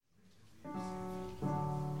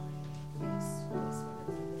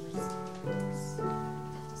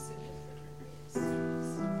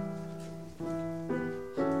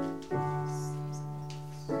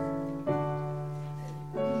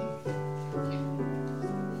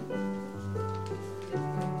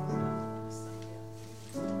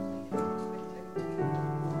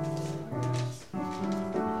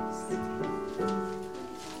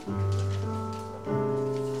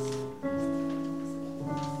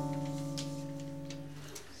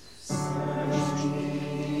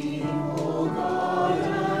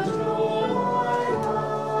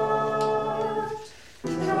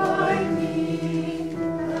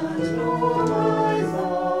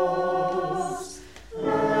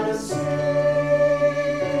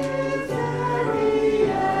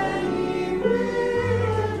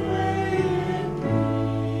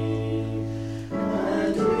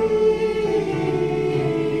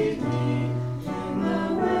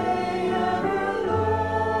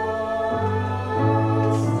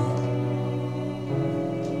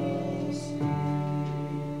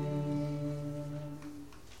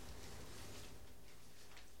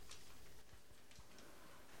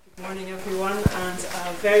Morning everyone, and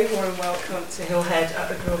a very warm welcome to Hillhead at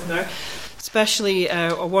the Grosvenor. Especially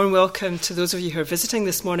a warm welcome to those of you who are visiting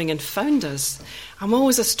this morning and found us. I'm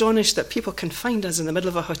always astonished that people can find us in the middle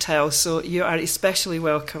of a hotel, so you are especially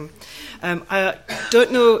welcome. I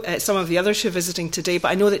don't know some of the others who are visiting today,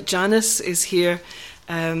 but I know that Janice is here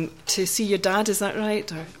to see your dad, is that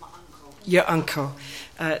right? Or your uncle.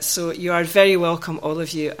 So you are very welcome, all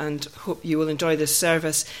of you, and hope you will enjoy this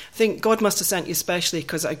service. I think God must have sent you especially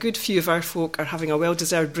because a good few of our folk are having a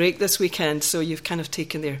well-deserved break this weekend, so you've kind of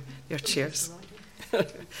taken their chairs.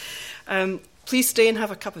 Please stay and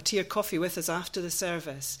have a cup of tea or coffee with us after the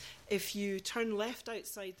service. If you turn left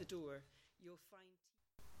outside the door, you'll find...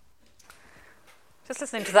 Just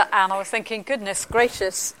listening to that, Anne, I was thinking, goodness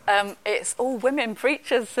gracious, it's all women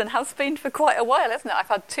preachers and has been for quite a while, isn't it? I've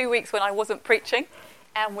had 2 weeks when I wasn't preaching,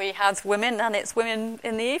 and we had women, and it's women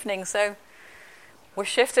in the evening, so we're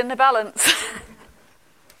shifting the balance.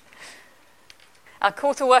 Our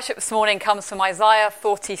call to worship this morning comes from Isaiah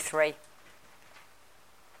 43.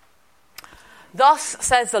 Thus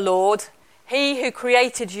says the Lord, He who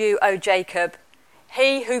created you, O Jacob,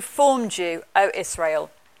 He who formed you, O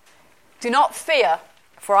Israel. Do not fear,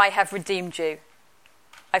 for I have redeemed you.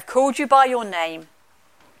 I've called you by your name.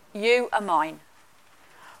 You are mine.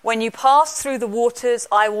 When you pass through the waters,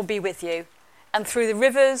 I will be with you, and through the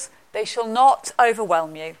rivers, they shall not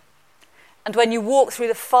overwhelm you. And when you walk through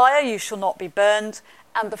the fire, you shall not be burned,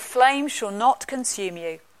 and the flame shall not consume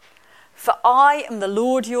you. For I am the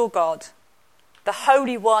Lord your God, the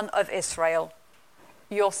Holy One of Israel,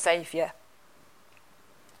 your Saviour.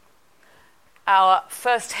 Our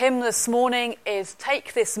first hymn this morning is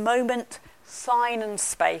Take This Moment, Sign and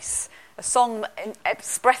Space, a song that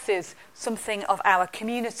expresses something of our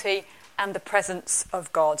community and the presence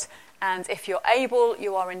of God. And if you're able,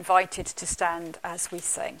 you are invited to stand as we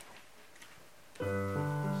sing.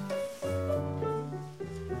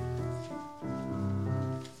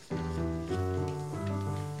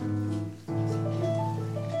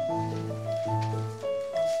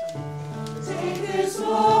 Take this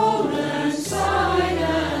moment, sign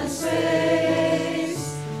and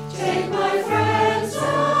space. Take my friends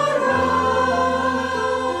around.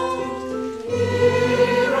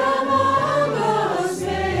 Here among us,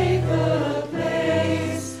 make a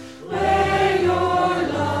place where your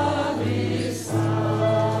love is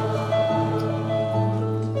found.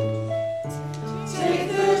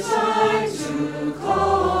 Take the time to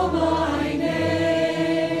call my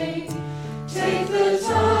name. Take the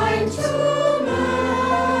time to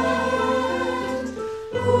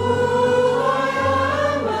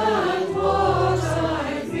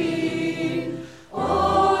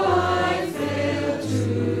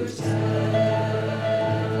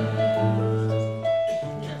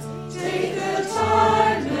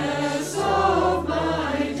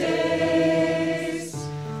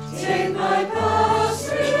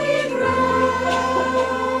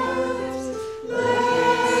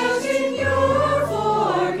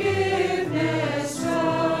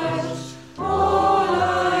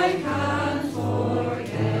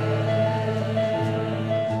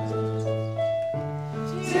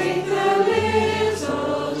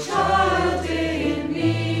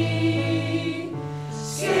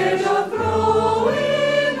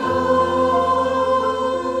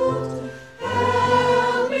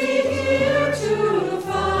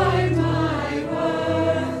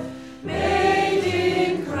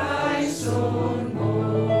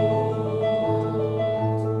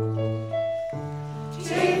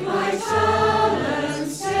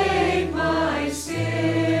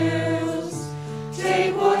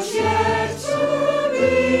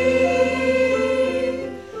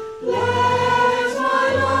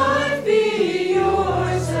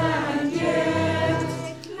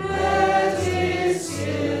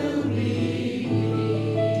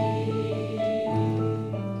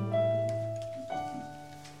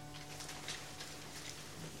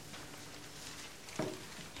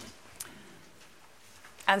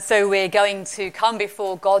And so we're going to come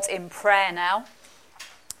before God in prayer now.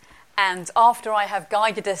 And after I have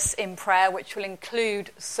guided us in prayer, which will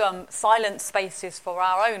include some silent spaces for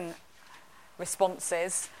our own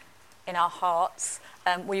responses in our hearts,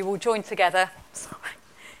 we will join together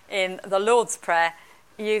in the Lord's Prayer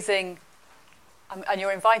using, and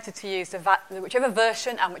you're invited to use whichever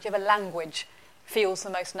version and whichever language feels the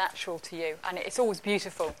most natural to you. And it's always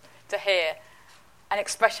beautiful to hear an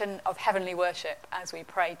expression of heavenly worship as we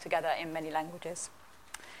pray together in many languages.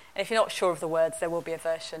 And if you're not sure of the words, there will be a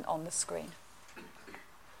version on the screen.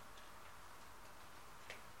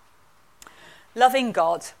 Loving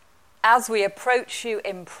God, as we approach you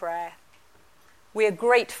in prayer, we are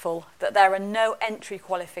grateful that there are no entry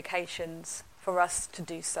qualifications for us to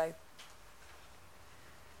do so.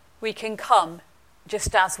 We can come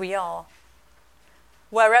just as we are,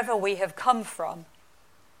 wherever we have come from,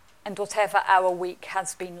 and whatever our week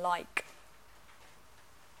has been like.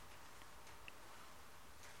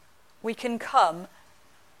 We can come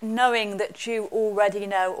knowing that you already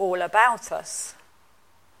know all about us,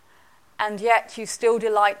 and yet you still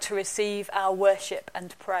delight to receive our worship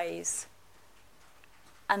and praise,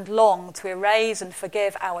 and long to erase and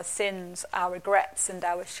forgive our sins, our regrets, and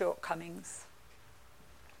our shortcomings.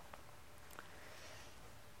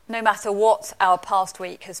 No matter what our past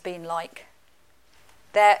week has been like,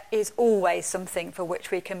 there is always something for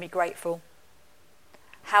which we can be grateful,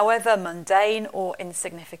 however mundane or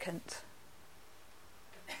insignificant.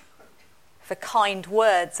 For kind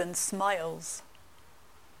words and smiles,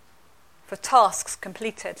 for tasks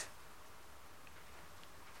completed,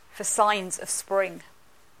 for signs of spring,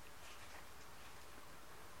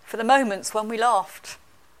 for the moments when we laughed,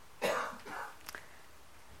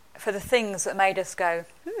 for the things that made us go,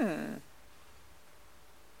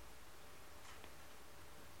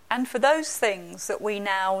 and for those things that we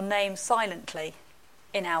now name silently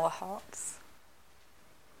in our hearts.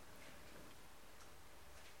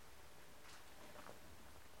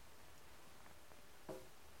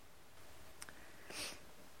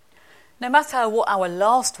 No matter what our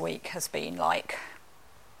last week has been like,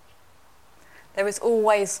 there is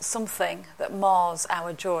always something that mars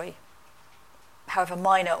our joy, however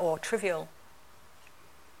minor or trivial.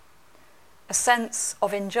 A sense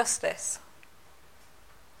of injustice,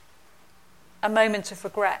 a moment of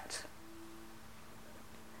regret,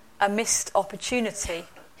 a missed opportunity,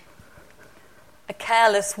 a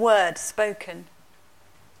careless word spoken,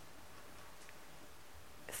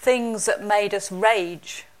 things that made us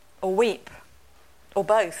rage or weep, or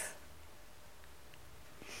both.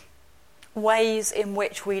 Ways in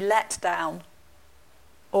which we let down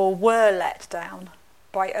or were let down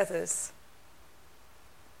by others.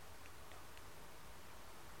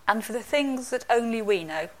 And for the things that only we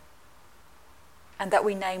know and that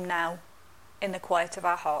we name now in the quiet of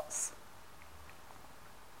our hearts.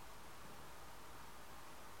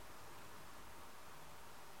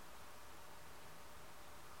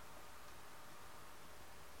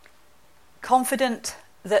 Confident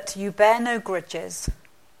that you bear no grudges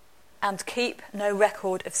and keep no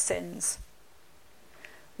record of sins,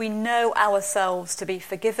 we know ourselves to be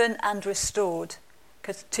forgiven and restored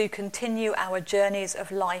to continue our journeys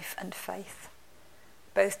of life and faith,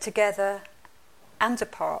 both together and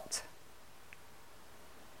apart.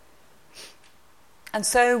 And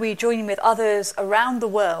so we join with others around the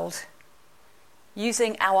world,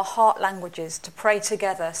 using our heart languages to pray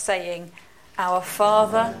together, saying, Our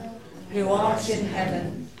Father, who art in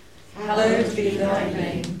heaven, hallowed be thy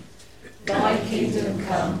name. Thy kingdom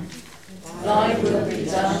come, thy will be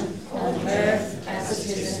done on earth as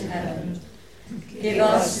it is in heaven. Give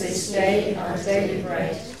us this day our daily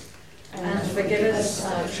bread, and forgive us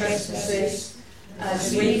our trespasses,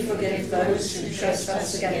 as we forgive those who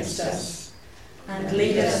trespass against us. And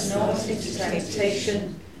lead us not into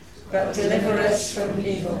temptation, but deliver us from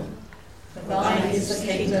evil. For thine is the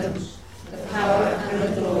kingdom, the power and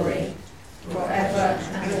the glory, forever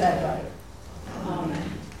and ever. Amen.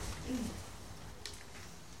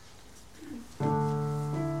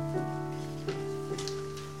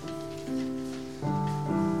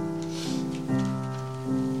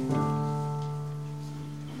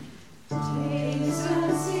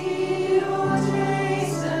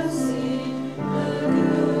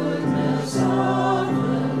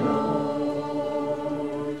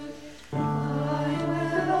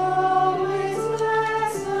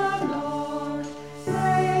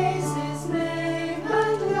 Praise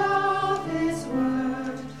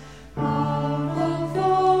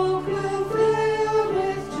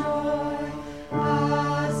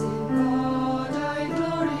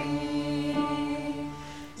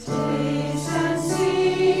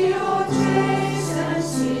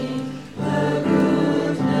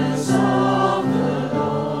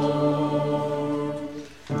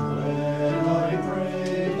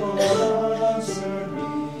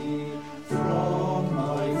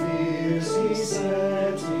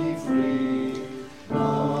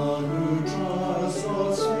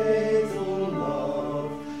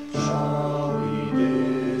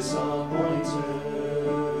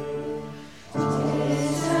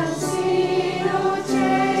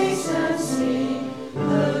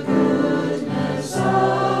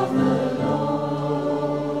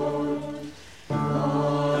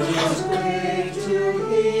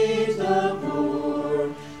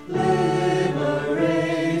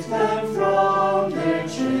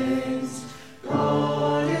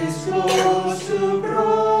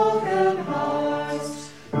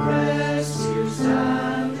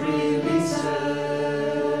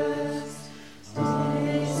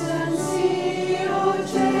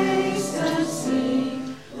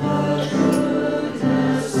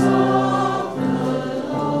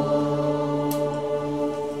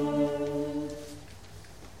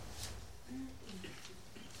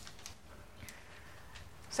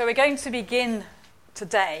we're going to begin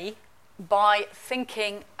today by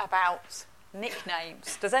thinking about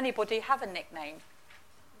nicknames. Does anybody have a nickname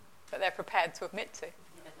that they're prepared to admit to?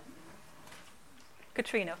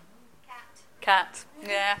 Katrina? Cat.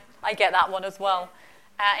 Yeah, I get that one as well.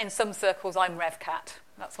 In some circles, I'm Rev Cat.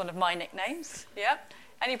 That's one of my nicknames. Yeah.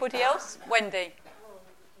 Anybody else? Wendy. Well,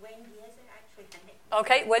 Wendy isn't actually a nickname.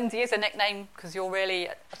 Okay, Wendy is a nickname because you're really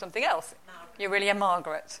something else. Margaret. You're really a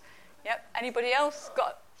Margaret. Yep. Anybody else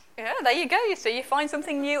got? Yeah, there you go. You see, you find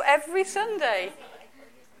something new every Sunday.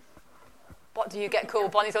 What do you get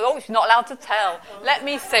called? Bonnie said, "Oh, she's not allowed to tell." Let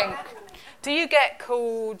me think. Do you get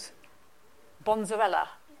called Bonzarella?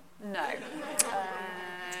 No.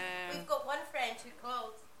 We've got one friend who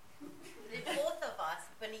calls the both of us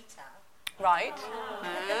Bonita. Right.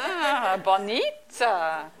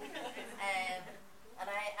 Bonita. And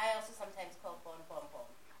I also sometimes call Bon Bon Bon.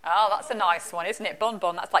 Oh, that's a nice one, isn't it? Bon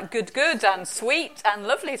Bon. That's like good and sweet and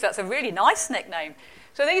lovely. So that's a really nice nickname.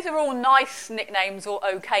 So these are all nice nicknames or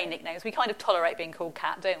okay nicknames. We kind of tolerate being called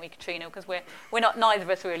Cat, don't we, Katrina? Because we're not, neither of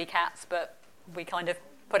us really cats, but we kind of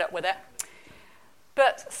put up with it.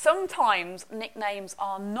 But sometimes nicknames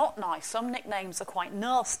are not nice. Some nicknames are quite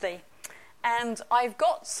nasty. And I've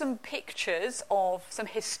got some pictures of some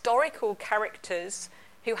historical characters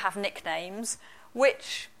who have nicknames,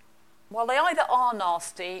 which, well, they either are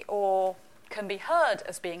nasty or can be heard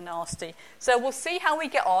as being nasty. So we'll see how we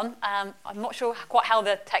get on. I'm not sure quite how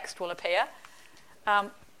the text will appear.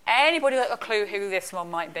 Anybody got a clue who this one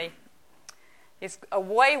might be? He's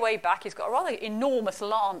way back. He's got a rather enormous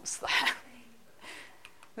lance there.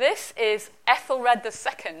 This is Ethelred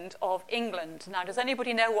II of England. Now, does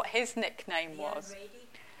anybody know what his nickname was? Unready.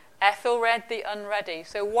 Ethelred the Unready.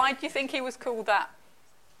 So why do you think he was called that?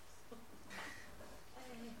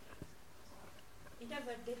 He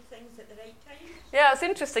never did things at the right time. Yeah, it's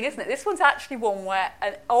interesting, isn't it? This one's actually one where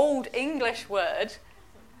an old English word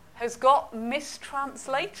has got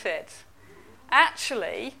mistranslated.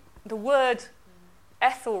 Actually, the word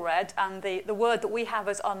Ethelred and the word that we have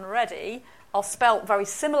as unready are spelt very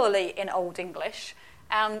similarly in Old English,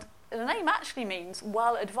 and the name actually means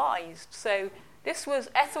well advised. So this was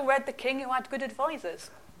Ethelred the king who had good advisors.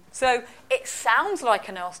 So it sounds like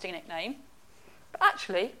a nasty nickname, but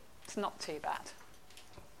actually it's not too bad.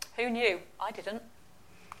 Who knew? I didn't.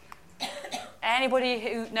 Anybody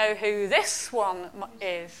who know who this one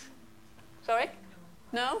is? Sorry?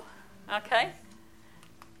 No? Okay.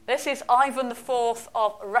 This is Ivan IV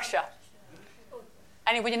of Russia.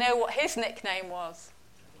 Anybody know what his nickname was?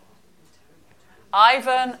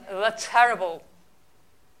 Ivan the Terrible.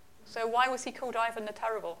 So why was he called Ivan the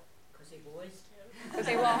Terrible? Because he was. Because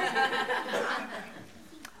he was.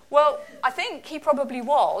 Well, I think he probably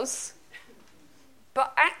was,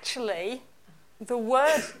 but actually the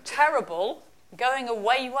word terrible, going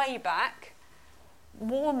way back,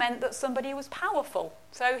 more meant that somebody was powerful.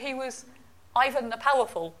 So he was Ivan the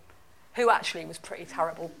Powerful, who actually was pretty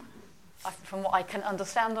terrible, from what I can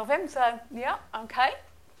understand of him. So, yeah, okay.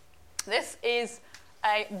 This is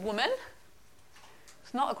a woman.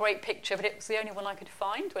 It's not a great picture, but it was the only one I could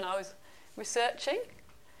find when I was researching.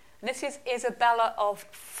 And this is Isabella of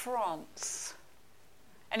France.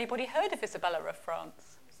 Anybody heard of Isabella of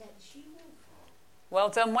France? Is that the she-wolf? Well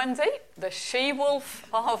done, Wendy. The she-wolf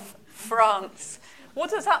of France.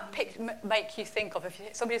 What does that make you think of if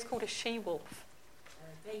somebody's called a she-wolf?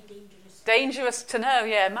 Very dangerous. Dangerous to know,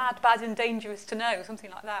 yeah. Mad, bad and dangerous to know,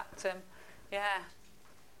 something like that. Yeah.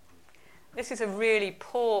 This is a really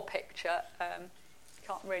poor picture.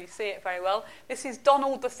 Can't really see it very well. This is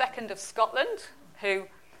Donald II of Scotland, who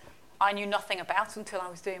I knew nothing about until I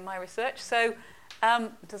was doing my research. So,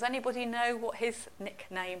 does anybody know what his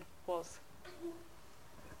nickname was?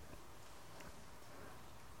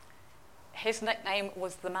 His nickname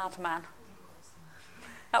was the Madman.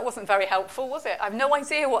 That wasn't very helpful, was it? I have no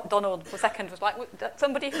idea what Donald II was like.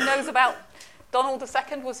 Somebody who knows about Donald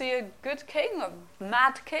II, was he a good king, a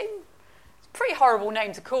mad king? It's a pretty horrible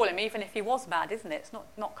name to call him, even if he was mad, isn't it? It's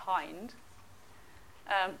not kind.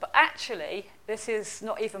 But actually, this is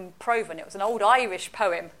not even proven. It was an old Irish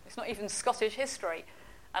poem. It's not even Scottish history.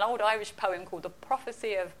 An old Irish poem called The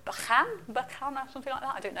Prophecy of Beichan or something like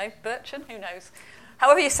that. I don't know. Birchan, who knows?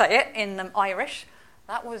 However you say it in Irish,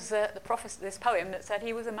 that was the prophecy, this poem that said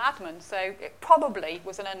he was a madman. So it probably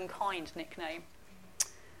was an unkind nickname.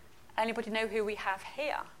 Anybody know who we have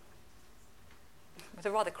here? With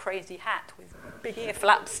a rather crazy hat with big ear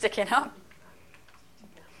flaps sticking up.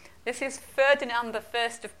 This is Ferdinand I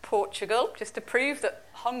of Portugal, just to prove that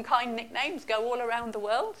unkind nicknames go all around the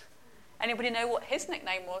world. Anybody know what his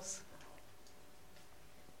nickname was?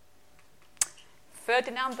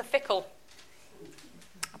 Ferdinand the Fickle.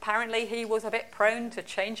 Apparently he was a bit prone to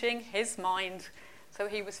changing his mind, so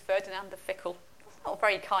he was Ferdinand the Fickle. That's not a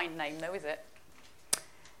very kind name, though, is it?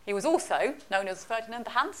 He was also known as Ferdinand the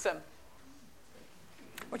Handsome,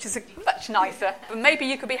 which is much nicer. But maybe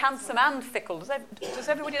you could be handsome and fickle. Does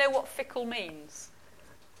everybody know what fickle means?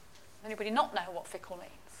 Does anybody not know what fickle means?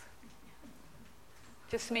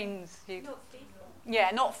 Just means you... Not faithful. Yeah,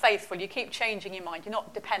 not faithful. You keep changing your mind. You're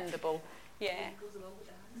not dependable. Yeah.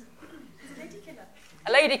 It's a lady killer.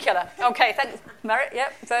 A lady killer. Okay, thanks, Merritt.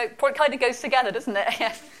 Yep. So it kind of goes together, doesn't it?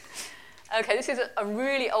 Yes. Okay, this is a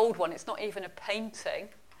really old one. It's not even a painting.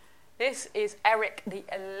 This is Eric the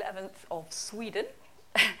 11th of Sweden.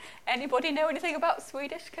 Anybody know anything about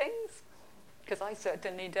Swedish kings? Because I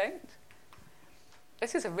certainly don't.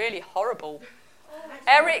 This is a really horrible.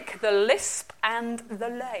 Eric the Lisp and the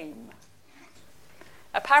Lame.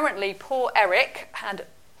 Apparently, poor Eric had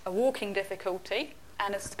a walking difficulty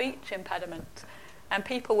and a speech impediment, and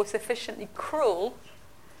people were sufficiently cruel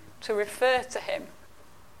to refer to him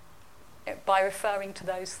by referring to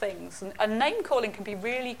those things. And name calling can be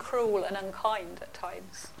really cruel and unkind at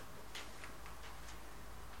times.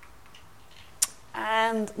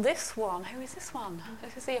 And this one, who is this one?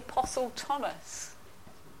 This is the Apostle Thomas.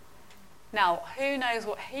 Now, who knows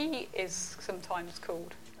what he is sometimes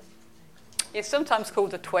called? He's sometimes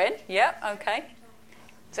called a twin. Yep, okay.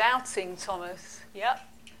 Doubting Thomas. Yep.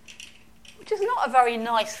 Which is not a very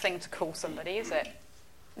nice thing to call somebody, is it?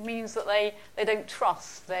 It means that they don't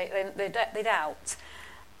trust, they doubt.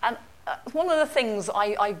 And one of the things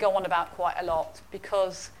I go on about quite a lot,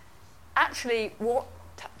 because actually what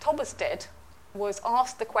Thomas did was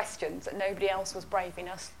ask the questions that nobody else was brave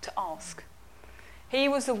enough to ask. He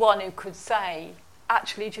was the one who could say,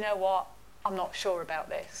 actually, do you know what? I'm not sure about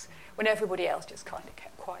this, when everybody else just kind of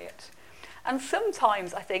kept quiet. And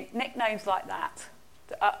sometimes I think nicknames like that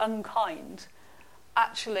are unkind,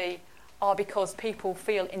 actually are because people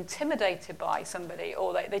feel intimidated by somebody,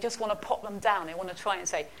 or they just want to put them down. They want to try and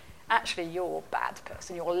say, actually, you're a bad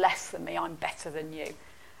person, you're less than me, I'm better than you.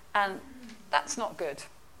 And that's not good.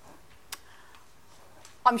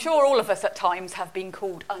 I'm sure all of us at times have been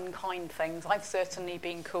called unkind things. I've certainly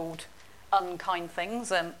been called unkind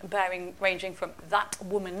things, ranging from that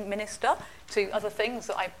woman minister to other things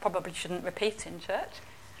that I probably shouldn't repeat in church.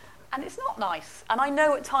 And it's not nice. And I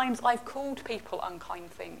know at times I've called people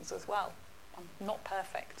unkind things as well. I'm not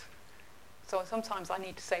perfect. So sometimes I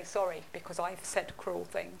need to say sorry because I've said cruel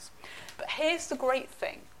things. But here's the great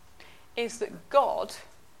thing, is that God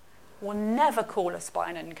will never call us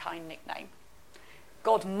by an unkind nickname.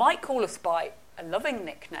 God might call us by a loving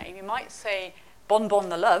nickname. He might say, Bon Bon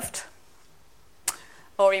the Loved.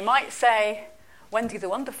 Or he might say, Wendy the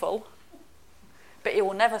Wonderful. But he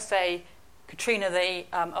will never say, Katrina the,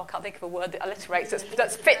 I can't think of a word that alliterates,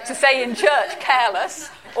 that's fit to say in church, careless.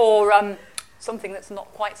 Or something that's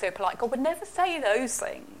not quite so polite. God would never say those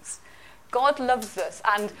things. God loves us.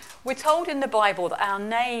 And we're told in the Bible that our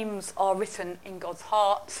names are written in God's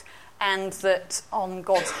heart, and that on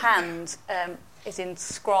God's hand is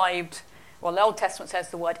inscribed, well, the Old Testament says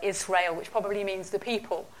the word Israel, which probably means the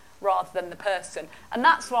people rather than the person. And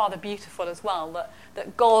that's rather beautiful as well,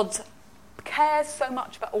 that God cares so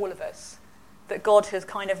much about all of us, that God has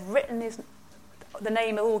kind of written the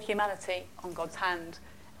name of all humanity on God's hand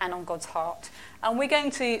and on God's heart. And we're going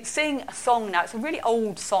to sing a song now. It's a really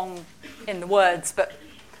old song in the words, but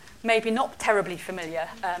maybe not terribly familiar.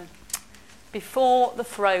 Before the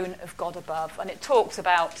throne of God above. And it talks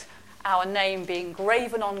about our name being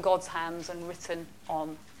graven on God's hands and written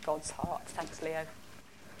on God's heart. Thanks, Leo.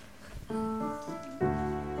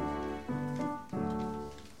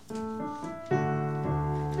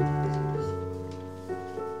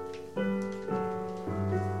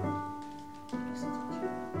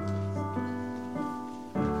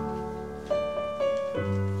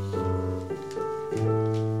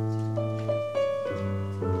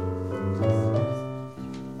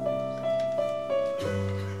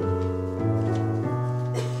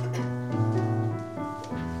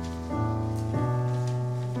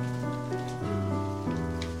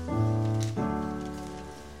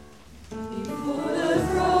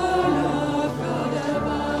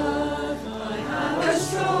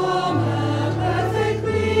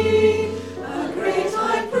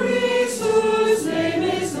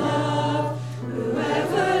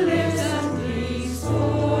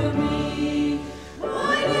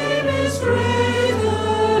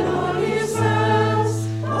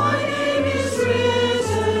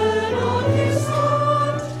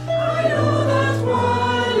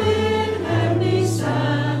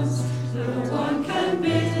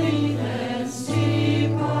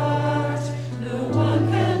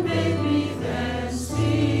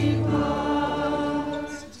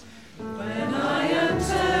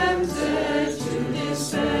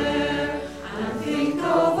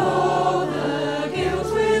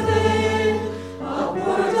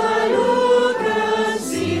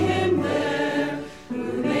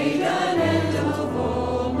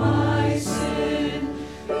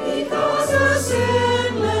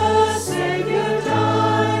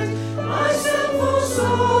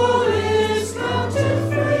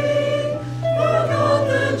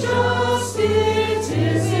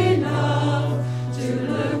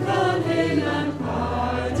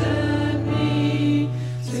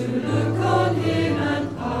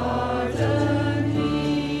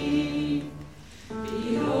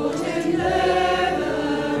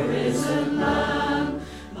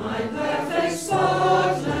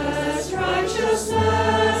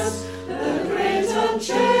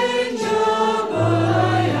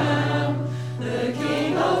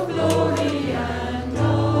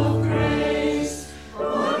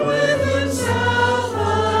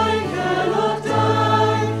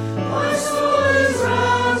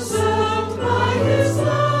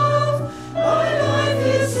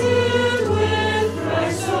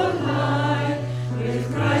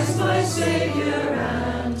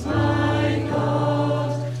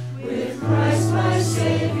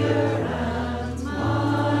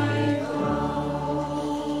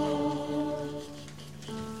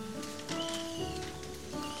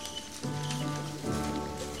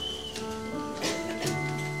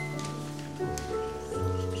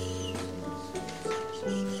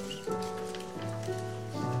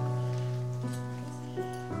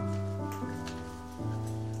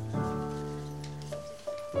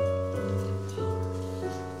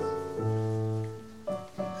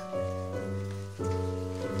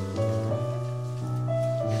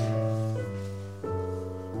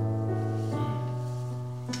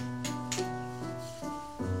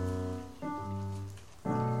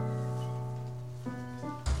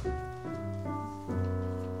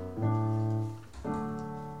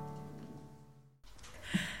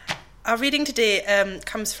 Our reading today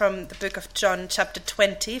comes from the book of John, chapter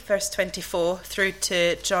 20, verse 24, through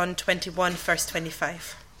to John 21, verse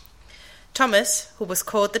 25. Thomas, who was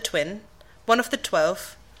called the twin, one of the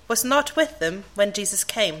 12, was not with them when Jesus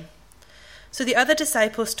came. So the other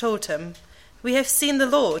disciples told him, "We have seen the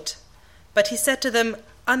Lord." But he said to them,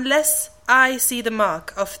 "Unless I see the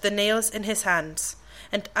mark of the nails in his hands,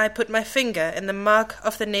 and I put my finger in the mark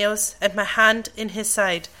of the nails and my hand in his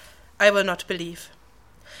side, I will not believe."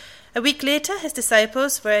 A week later, his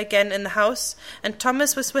disciples were again in the house, and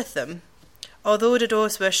Thomas was with them. Although the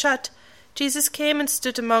doors were shut, Jesus came and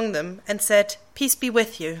stood among them and said, "Peace be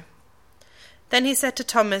with you." Then he said to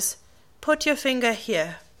Thomas, "Put your finger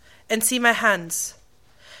here and see my hands.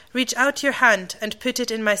 Reach out your hand and put it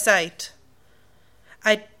in my side.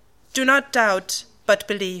 I do not doubt, but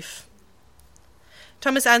believe."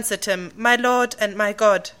 Thomas answered him, "My Lord and my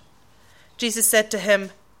God." Jesus said to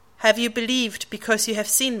him, "Have you believed because you have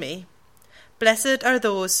seen me? Blessed are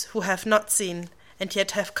those who have not seen and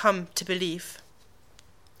yet have come to believe."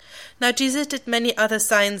 Now Jesus did many other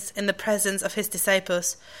signs in the presence of his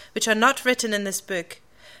disciples, which are not written in this book,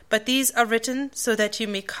 but these are written so that you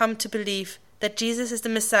may come to believe that Jesus is the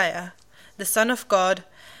Messiah, the Son of God,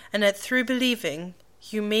 and that through believing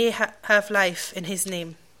you may have life in his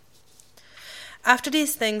name. After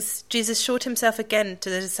these things, Jesus showed himself again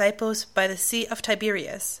to the disciples by the Sea of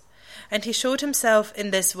Tiberias, and he showed himself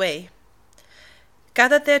in this way.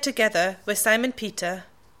 Gathered there together were Simon Peter,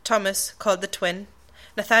 Thomas called the twin,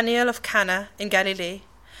 Nathanael of Cana in Galilee,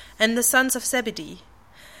 and the sons of Zebedee,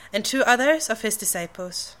 and 2 others of his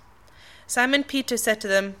disciples. Simon Peter said to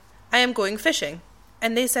them, "I am going fishing."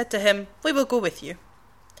 And they said to him, "We will go with you."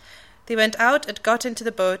 They went out and got into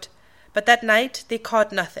the boat, but that night they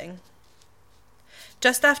caught nothing.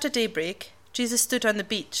 Just after daybreak, Jesus stood on the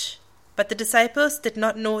beach, but the disciples did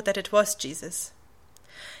not know that it was Jesus.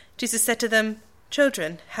 Jesus said to them,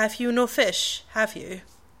 "Children, have you no fish, have you?"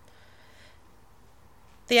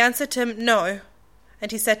 They answered him, "No."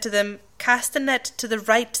 And he said to them, "Cast the net to the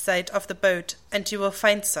right side of the boat, and you will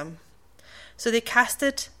find some." So they cast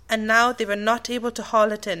it, and now they were not able to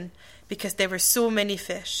haul it in, because there were so many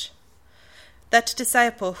fish. That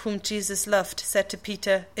disciple whom Jesus loved said to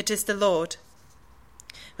Peter, "It is the Lord."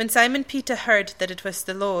 When Simon Peter heard that it was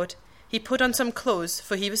the Lord, he put on some clothes,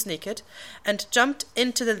 for he was naked, and jumped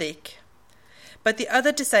into the lake. But the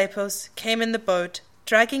other disciples came in the boat,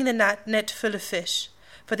 dragging the net full of fish,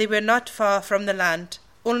 for they were not far from the land,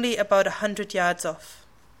 only about 100 yards off.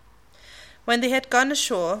 When they had gone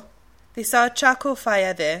ashore, they saw a charcoal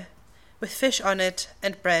fire there, with fish on it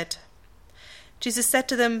and bread. Jesus said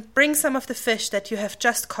to them, "Bring some of the fish that you have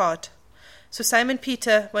just caught." So Simon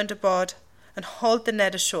Peter went aboard and hauled the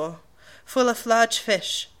net ashore, full of large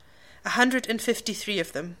fish, 153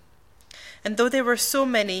 of them. And though there were so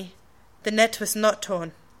many, the net was not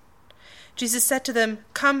torn. Jesus said to them,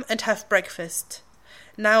 "Come and have breakfast."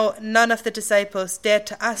 Now none of the disciples dared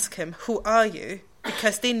to ask him, "Who are you?"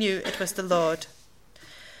 because they knew it was the Lord.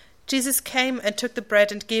 Jesus came and took the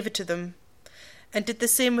bread and gave it to them, and did the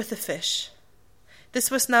same with the fish.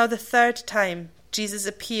 This was now the 3rd time Jesus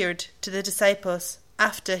appeared to the disciples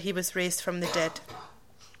after he was raised from the dead.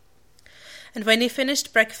 And when he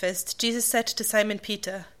finished breakfast, Jesus said to Simon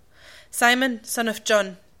Peter, "Simon, son of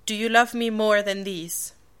John, do you love me more than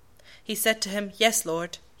these?" He said to him, "Yes,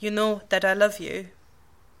 Lord, you know that I love you."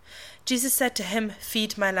 Jesus said to him,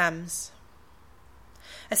 "Feed my lambs."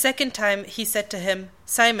 A second time he said to him,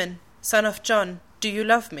 "Simon, son of John, do you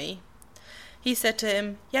love me?" He said to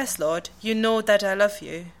him, "Yes, Lord, you know that I love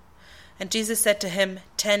you." And Jesus said to him,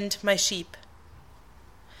 "Tend my sheep."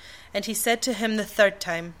 And he said to him the 3rd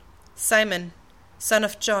time, "Simon, son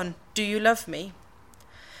of John, do you love me?"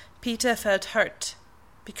 Peter felt hurt,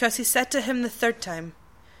 because he said to him the 3rd time,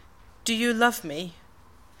 "Do you love me?"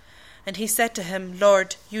 And he said to him,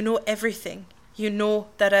 "Lord, you know everything. You know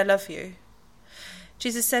that I love you."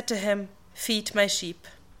 Jesus said to him, "Feed my sheep.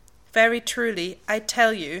 Very truly, I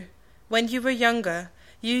tell you, when you were younger,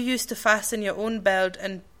 you used to fasten your own belt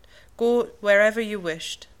and go wherever you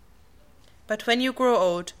wished. But when you grow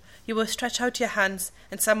old, you will stretch out your hands,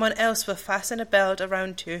 and someone else will fasten a belt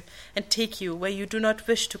around you and take you where you do not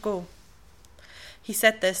wish to go." He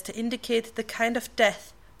said this to indicate the kind of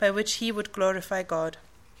death by which he would glorify God.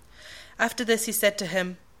 After this he said to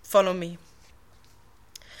him, "Follow me."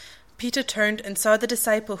 Peter turned and saw the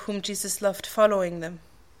disciple whom Jesus loved following them.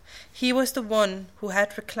 He was the one who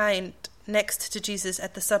had reclined next to Jesus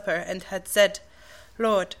at the supper and had said,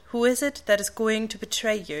 "Lord, who is it that is going to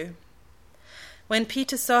betray you?" When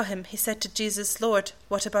Peter saw him, he said to Jesus, "Lord,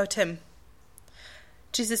 what about him?"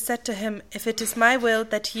 Jesus said to him, "If it is my will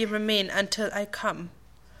that he remain until I come,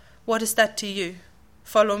 What is that to you?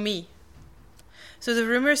 Follow me." So the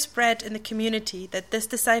rumor spread in the community that this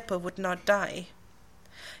disciple would not die.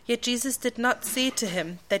 Yet Jesus did not say to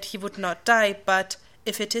him that he would not die, but,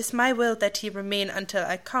 "If it is my will that he remain until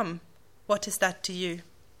I come, what is that to you?"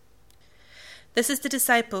 This is the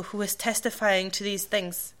disciple who is testifying to these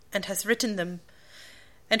things and has written them,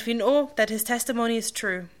 and we know that his testimony is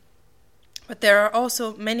true. But there are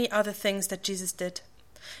also many other things that Jesus did.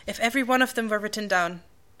 If every one of them were written down,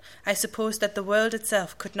 I suppose that the world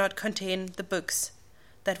itself could not contain the books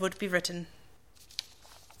that would be written.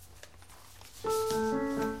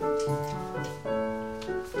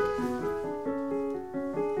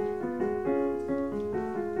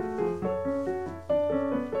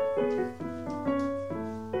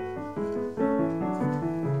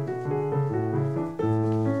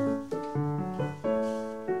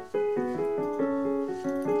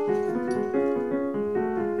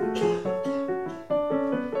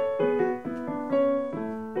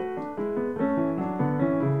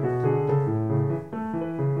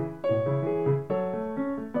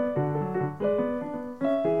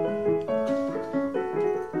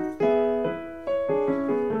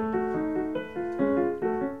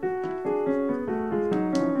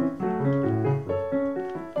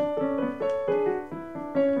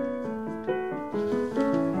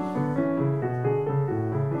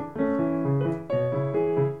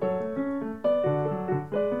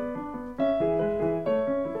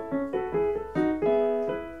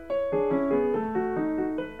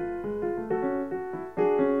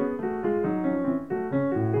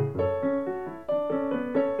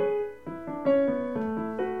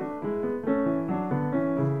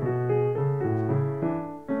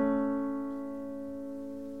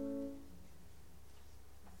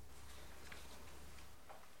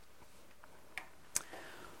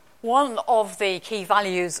 One of the key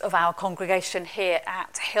values of our congregation here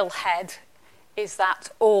at Hillhead is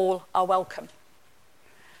that all are welcome.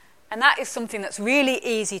 And that is something that's really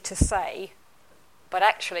easy to say, but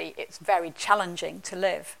actually it's very challenging to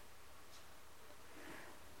live.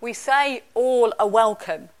 We say all are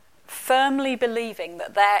welcome, firmly believing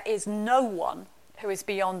that there is no one who is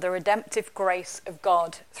beyond the redemptive grace of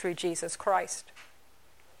God through Jesus Christ.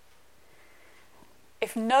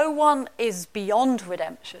 If no one is beyond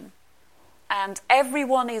redemption and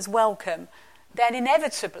everyone is welcome, then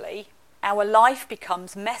inevitably our life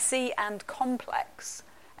becomes messy and complex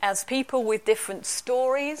as people with different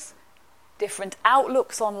stories, different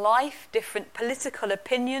outlooks on life, different political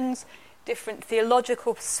opinions, different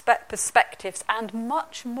theological perspectives, and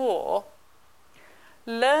much more,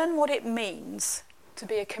 learn what it means to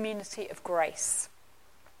be a community of grace.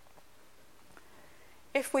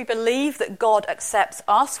 If we believe that God accepts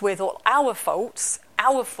us with all our faults,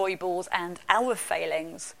 our foibles, and our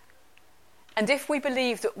failings, and if we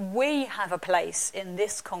believe that we have a place in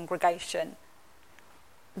this congregation,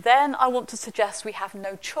 then I want to suggest we have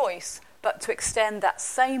no choice but to extend that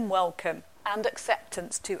same welcome and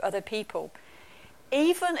acceptance to other people,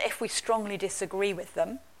 even if we strongly disagree with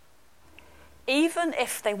them, even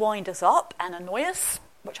if they wind us up and annoy us,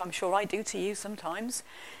 which I'm sure I do to you sometimes,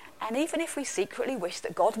 and even if we secretly wish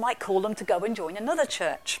that God might call them to go and join another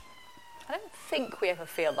church. I don't think we ever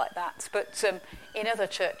feel like that, but in other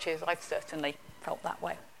churches I've certainly felt that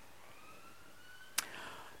way.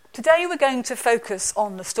 Today we're going to focus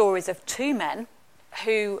on the stories of two men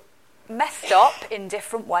who messed up in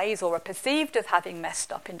different ways, or are perceived as having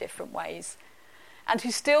messed up in different ways, and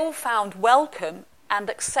who still found welcome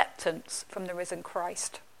and acceptance from the risen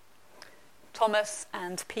Christ. Thomas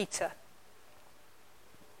and Peter.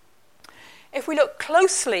 If we look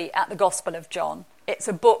closely at the Gospel of John, it's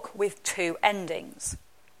a book with two endings.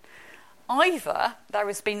 Either there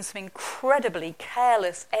has been some incredibly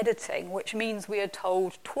careless editing, which means we are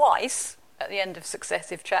told twice at the end of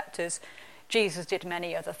successive chapters, Jesus did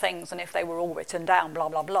many other things, and if they were all written down, blah,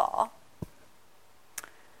 blah, blah.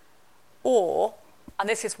 Or, and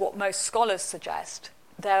this is what most scholars suggest,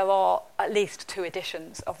 there are at least two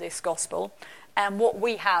editions of this Gospel, and what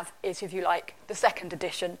we have is, if you like, the second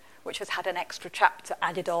edition, which has had an extra chapter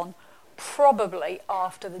added on, probably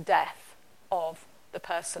after the death of the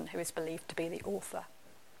person who is believed to be the author.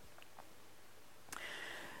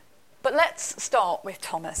 But let's start with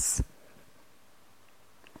Thomas.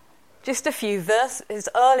 Just a few verses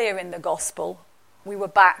earlier in the Gospel, we were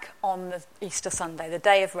back on the Easter Sunday, the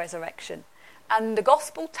day of resurrection, and the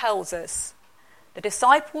Gospel tells us the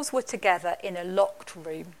disciples were together in a locked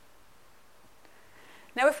room.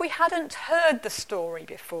 Now, if we hadn't heard the story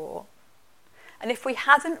before, and if we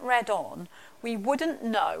hadn't read on, we wouldn't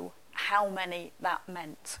know how many that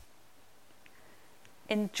meant.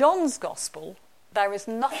 In John's Gospel, there is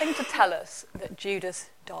nothing to tell us that Judas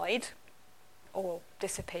died or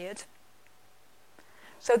disappeared.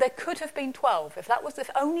 So there could have been 12. If that was the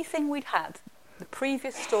only thing we'd had, the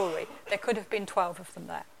previous story, there could have been 12 of them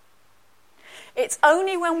there. It's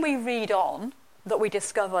only when we read on that we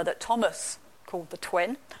discover that Thomas, called the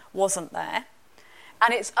twin, wasn't there.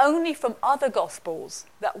 And it's only from other Gospels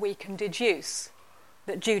that we can deduce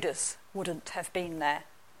that Judas wouldn't have been there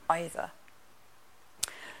either.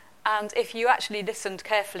 And if you actually listened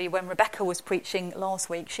carefully when Rebecca was preaching last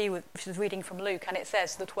week, she was reading from Luke, and it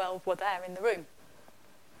says the 12 were there in the room.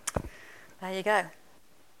 There you go.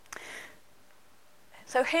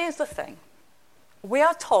 So here's the thing. We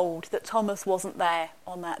are told that Thomas wasn't there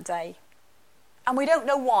on that day, and we don't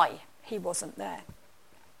know why he wasn't there.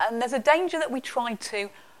 And there's a danger that we try to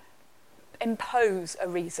impose a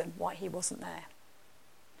reason why he wasn't there.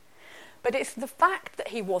 But it's the fact that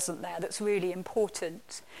he wasn't there that's really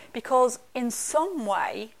important, because in some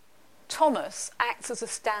way, Thomas acts as a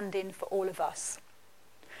stand-in for all of us,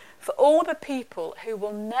 for all the people who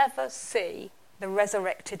will never see the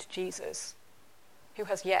resurrected Jesus, who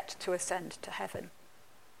has yet to ascend to heaven.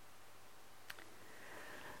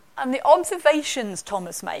 And the observations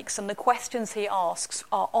Thomas makes and the questions he asks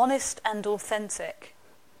are honest and authentic.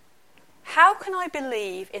 How can I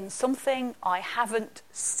believe in something I haven't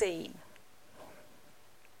seen?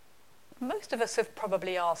 Most of us have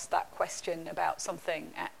probably asked that question about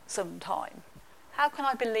something at some time. How can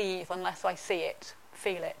I believe unless I see it,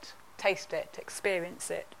 feel it, taste it,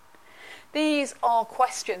 experience it? These are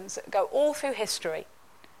questions that go all through history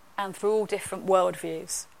and through all different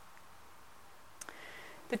worldviews.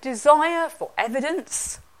 The desire for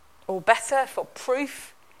evidence, or better, for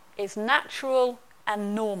proof, is natural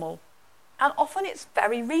and normal. And often it's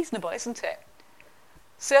very reasonable, isn't it?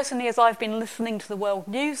 Certainly as I've been listening to the world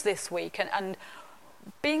news this week and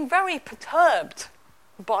being very perturbed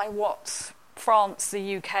by what France,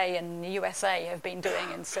 the UK and the USA have been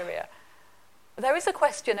doing in Syria, there is a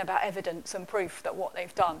question about evidence and proof that what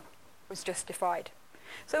they've done was justified.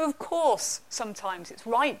 So of course, sometimes it's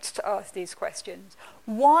right to ask these questions.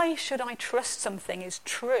 Why should I trust something is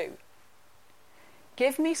true?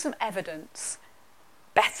 Give me some evidence.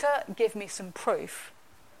 Better, give me some proof,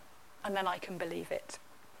 and then I can believe it.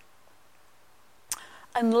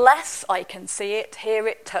 Unless I can see it, hear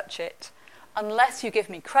it, touch it, unless you give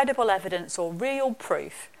me credible evidence or real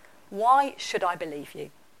proof, why should I believe you?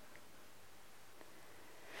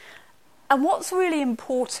 And what's really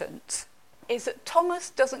important is that Thomas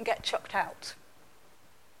doesn't get chucked out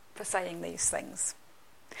for saying these things.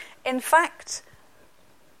 In fact,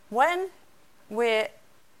 when we're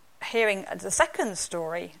hearing the second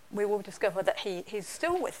story, we will discover that he's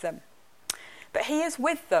still with them. But he is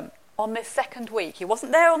with them on this second week. He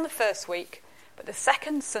wasn't there on the first week, but the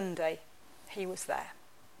second Sunday, he was there.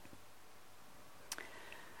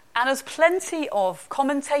 And as plenty of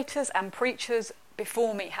commentators and preachers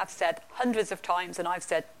before me have said hundreds of times, and I've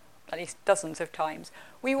said at least dozens of times,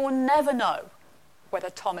 we will never know whether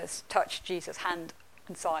Thomas touched Jesus' hand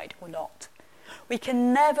and side or not. We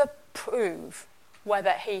can never prove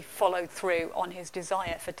whether he followed through on his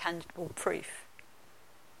desire for tangible proof.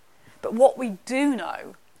 But what we do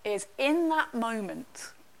know is in that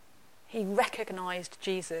moment, he recognised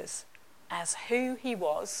Jesus as who he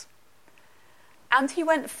was, and he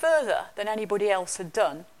went further than anybody else had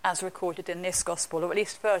done, as recorded in this gospel, or at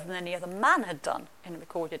least further than any other man had done and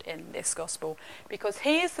recorded in this gospel, because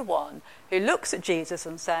he is the one who looks at Jesus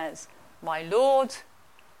and says, "My Lord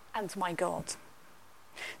and my God."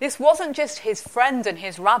 This wasn't just his friend and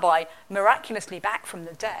his rabbi miraculously back from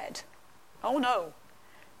the dead. Oh no,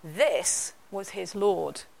 this was his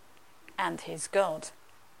Lord and his God.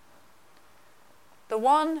 The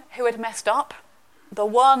one who had messed up, the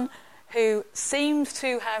one who seemed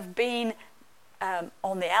to have been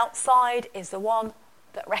on the outside, is the one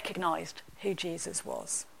that recognised who Jesus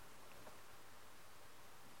was.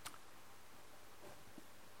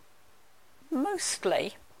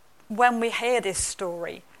 Mostly, when we hear this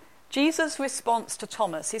story, Jesus' response to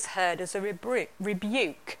Thomas is heard as a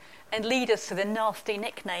rebuke and leads us to the nasty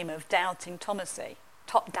nickname of Doubting Thomas. And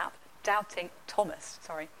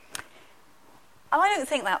I don't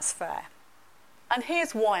think that's fair. And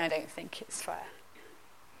here's why I don't think it's fair.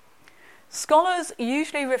 Scholars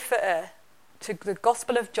usually refer to the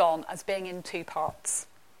Gospel of John as being in two parts.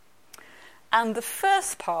 And the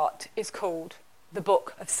first part is called the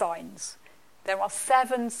Book of Signs. There are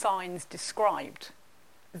 7 signs described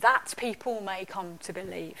that people may come to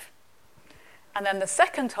believe. And then the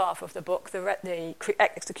second half of the book, the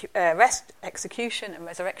execution and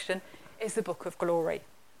resurrection, is the Book of Glory.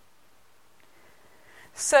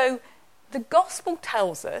 So the gospel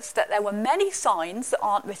tells us that there were many signs that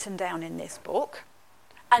aren't written down in this book,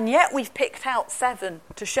 and yet we've picked out 7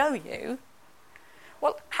 to show you.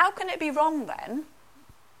 Well, how can it be wrong then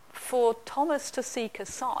for Thomas to seek a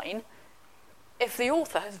sign if the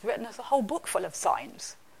author has written us a whole book full of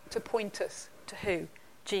signs to point us to who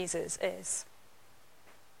Jesus is?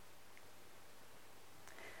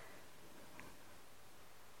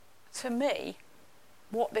 To me,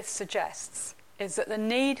 what this suggests is that the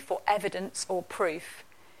need for evidence or proof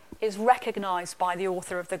is recognised by the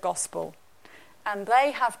author of the gospel, and they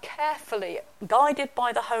have carefully, guided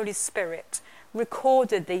by the Holy Spirit,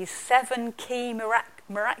 recorded these 7 key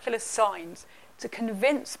miraculous signs to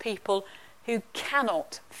convince people who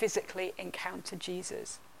cannot physically encounter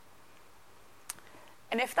Jesus.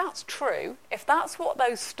 And if that's true, if that's what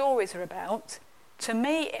those stories are about, to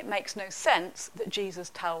me it makes no sense that Jesus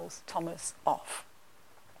tells Thomas off.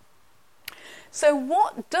 So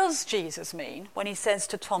what does Jesus mean when he says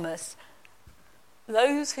to Thomas,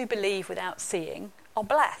 "Those who believe without seeing are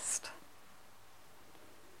blessed"?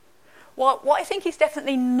 Well, what I think he's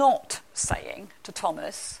definitely not saying to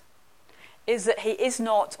Thomas is that he is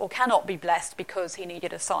not or cannot be blessed because he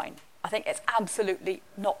needed a sign. I think it's absolutely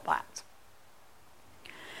not that.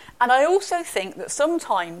 And I also think that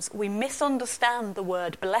sometimes we misunderstand the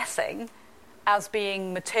word blessing as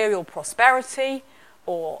being material prosperity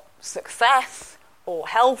or success or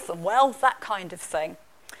health and wealth, that kind of thing.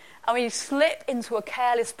 And we slip into a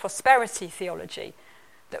careless prosperity theology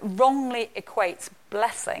that wrongly equates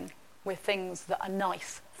blessing with things that are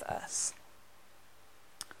nice for us.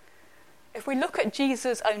 If we look at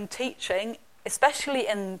Jesus' own teaching, especially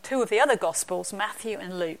in 2 of the other Gospels, Matthew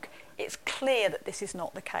and Luke, it's clear that this is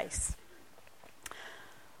not the case.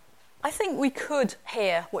 I think we could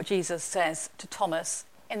hear what Jesus says to Thomas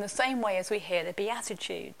in the same way as we hear the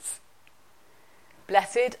Beatitudes.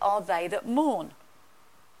 Blessed are they that mourn.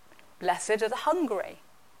 Blessed are the hungry.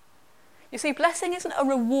 You see, blessing isn't a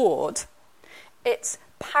reward. It's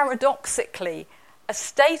paradoxically a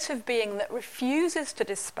state of being that refuses to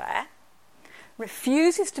despair,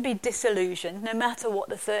 refuses to be disillusioned no matter what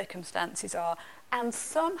the circumstances are, and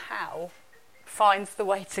somehow finds the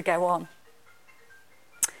way to go on.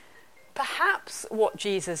 Perhaps what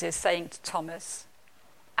Jesus is saying to Thomas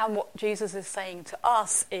and what Jesus is saying to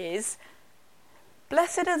us is,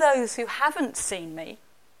 blessed are those who haven't seen me,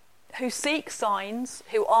 who seek signs,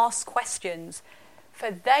 who ask questions,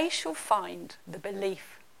 for they shall find the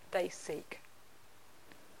belief they seek.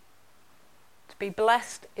 To be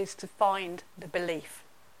blessed is to find the belief,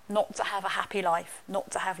 not to have a happy life, not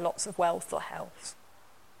to have lots of wealth or health.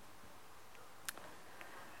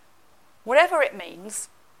 Whatever it means,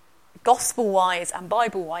 gospel-wise and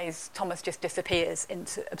Bible-wise, Thomas just disappears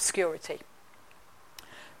into obscurity.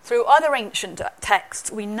 Through other ancient texts,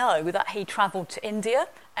 we know that he travelled to India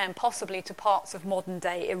and possibly to parts of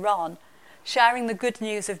modern-day Iran, sharing the good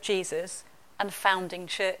news of Jesus and founding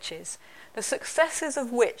churches, the successes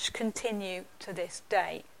of which continue to this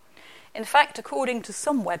day. In fact, according to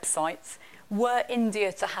some websites, were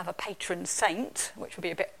India to have a patron saint, which would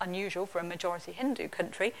be a bit unusual for a majority Hindu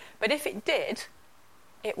country, but if it did,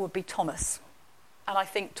 it would be Thomas. And I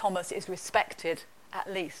think Thomas is respected,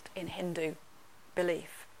 at least in Hindu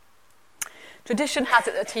belief. Tradition has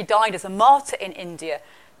it that he died as a martyr in India.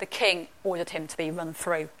 The king ordered him to be run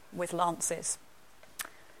through with lances.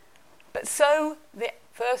 But so the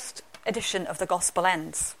first edition of the Gospel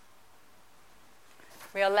ends.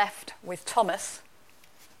 We are left with Thomas,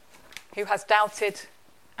 who has doubted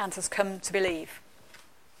and has come to believe.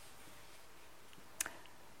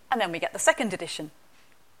 And then we get the second edition.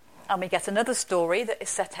 And we get another story that is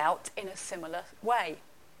set out in a similar way.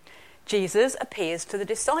 Jesus appears to the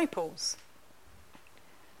disciples.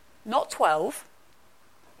 Not 12,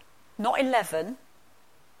 not 11,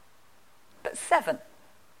 but 7.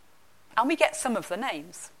 And we get some of the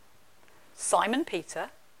names. Simon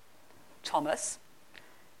Peter, Thomas,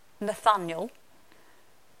 Nathanael,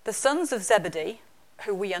 the sons of Zebedee,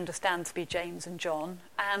 who we understand to be James and John,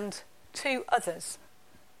 and 2 others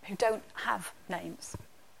who don't have names.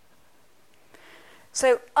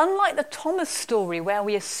 So unlike the Thomas story where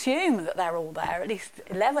we assume that they're all there, at least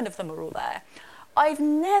 11 of them are all there, I've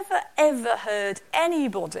never ever heard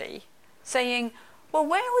anybody saying, well,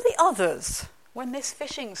 where were the others when this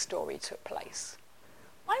fishing story took place?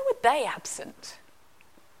 Why were they absent?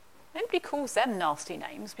 Nobody calls them nasty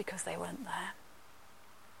names because they weren't there.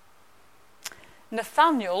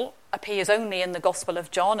 Nathanael appears only in the Gospel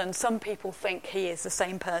of John, and some people think he is the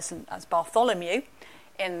same person as Bartholomew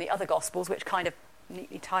in the other Gospels, which kind of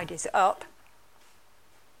neatly tidies it up.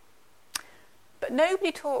 But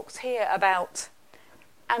nobody talks here about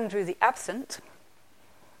Andrew the absent,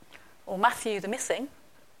 or Matthew the missing,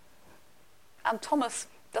 and Thomas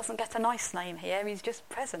doesn't get a nice name here, he's just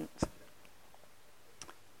present.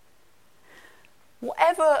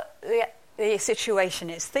 Whatever the situation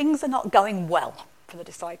is, things are not going well for the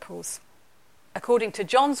disciples. According to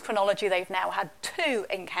John's chronology, they've now had 2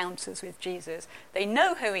 encounters with Jesus. They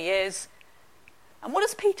know who he is. And what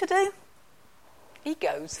does Peter do? He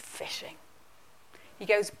goes fishing. He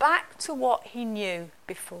goes back to what he knew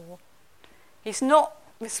before. He's not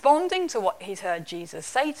responding to what he's heard Jesus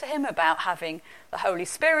say to him about having the Holy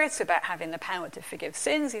Spirit, about having the power to forgive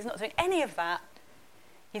sins. He's not doing any of that.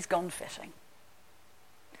 He's gone fishing.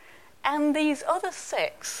 And these other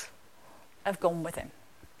 6 have gone with him.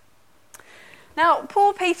 Now,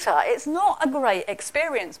 poor Peter, it's not a great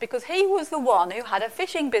experience because he was the one who had a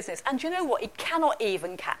fishing business. And you know what? He cannot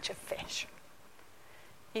even catch a fish.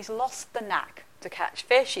 He's lost the knack to catch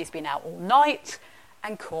fish. He's been out all night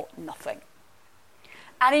and caught nothing.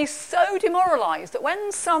 And he's so demoralised that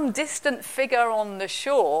when some distant figure on the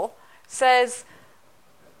shore says,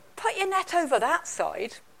 "Put your net over that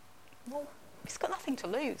side," well, he's got nothing to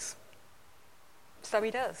lose. So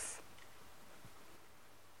he does.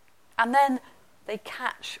 And then they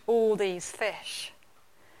catch all these fish.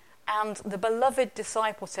 And the beloved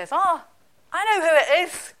disciple says, "Ah, I know who it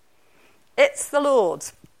is. It's the Lord."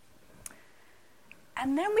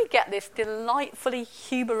 And then we get this delightfully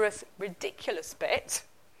humorous, ridiculous bit.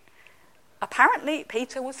 Apparently,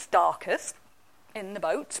 Peter was starkers in the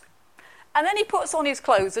boat. And then he puts on his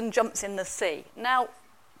clothes and jumps in the sea. Now,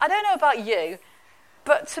 I don't know about you,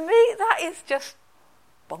 but to me, that is just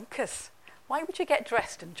bonkers. Why would you get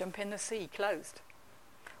dressed and jump in the sea clothed?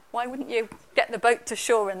 Why wouldn't you get the boat to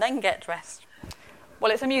shore and then get dressed?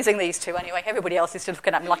 Well, it's amusing these 2 anyway. Everybody else is still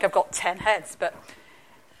looking at me like I've got 10 heads. But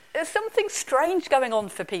there's something strange going on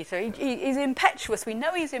for Peter. He's impetuous. We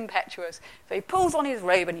know he's impetuous. So he pulls on his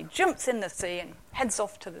robe and he jumps in the sea and heads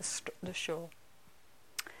off to the shore.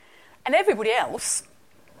 And everybody else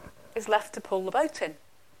is left to pull the boat in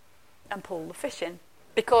and pull the fish in.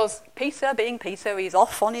 Because Peter, being Peter, he's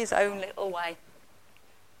off on his own little way.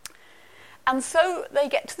 And so they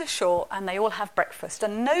get to the shore and they all have breakfast.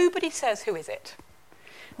 And nobody says, "Who is it?"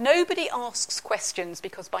 Nobody asks questions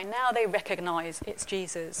because by now they recognise it's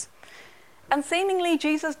Jesus. And seemingly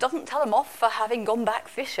Jesus doesn't tell them off for having gone back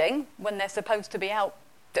fishing when they're supposed to be out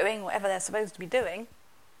doing whatever they're supposed to be doing.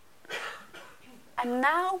 And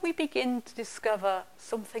now we begin to discover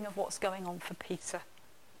something of what's going on for Peter.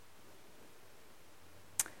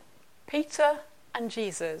 Peter and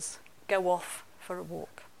Jesus go off for a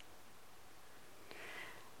walk.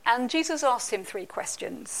 And Jesus asks him 3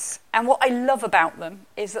 questions. And what I love about them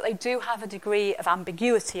is that they do have a degree of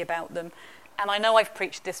ambiguity about them. And I know I've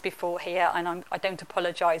preached this before here, and I don't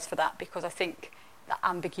apologise for that because I think that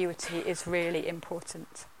ambiguity is really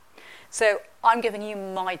important. So I'm giving you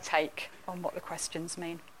my take on what the questions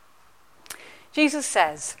mean. Jesus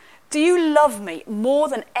says, "Do you love me more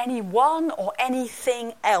than anyone or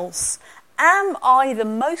anything else? Am I the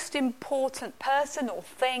most important person or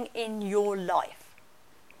thing in your life?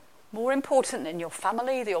 More important than your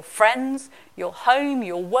family, your friends, your home,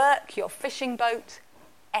 your work, your fishing boat,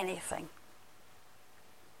 anything?"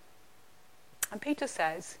 And Peter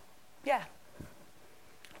says, "Yeah,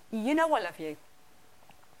 you know I love you.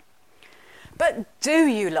 But do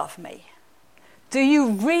you love me? Do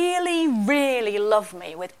you really, really love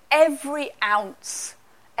me with every ounce,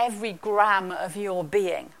 every gram of your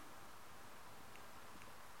being?"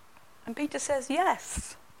 And Peter says,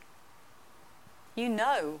 "Yes. You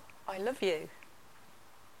know I love you.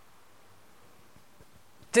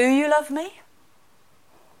 Do you love me?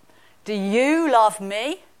 Do you love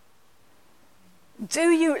me?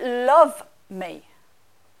 Do you love me?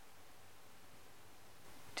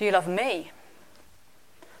 Do you love me?"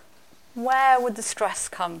 Where would the stress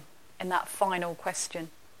come in that final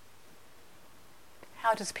question?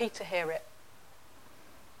 How does Peter hear it?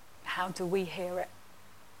 How do we hear it?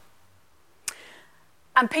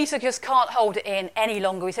 And Peter just can't hold it in any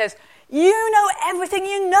longer. He says, "You know everything.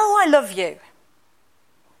 You know I love you."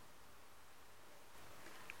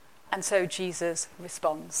 And so Jesus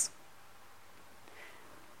responds.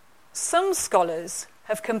 Some scholars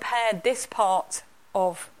have compared this part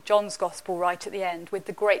of John's Gospel right at the end with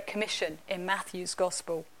the Great Commission in Matthew's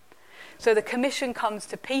Gospel. So the commission comes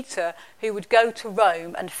to Peter, who would go to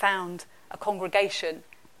Rome and found a congregation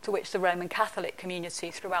to which the Roman Catholic community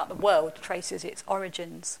throughout the world traces its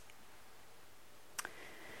origins.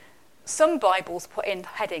 Some Bibles put in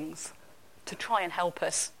headings to try and help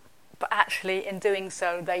us, but actually in doing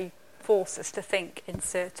so they force us to think in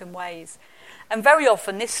certain ways. And very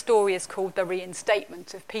often this story is called the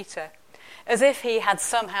reinstatement of Peter, as if he had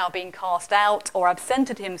somehow been cast out or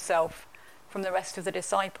absented himself from the rest of the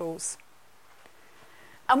disciples.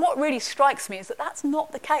 And what really strikes me is that that's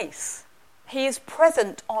not the case. He is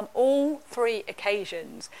present on all three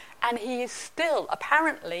occasions, and he is still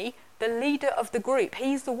apparently the leader of the group.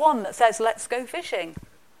 He's the one that says, let's go fishing.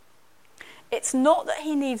 It's not that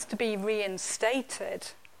he needs to be reinstated.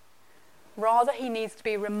 Rather, he needs to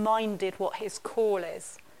be reminded what his call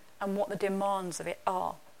is and what the demands of it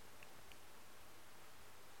are.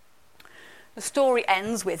 The story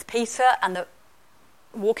ends with Peter and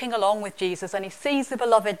walking along with Jesus, and he sees the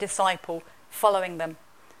beloved disciple following them.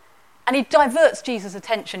 And he diverts Jesus'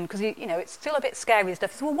 attention because, it's still a bit scary and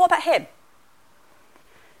stuff. So, well, what about him?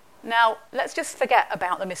 Now, let's just forget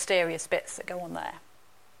about the mysterious bits that go on there.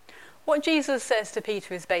 What Jesus says to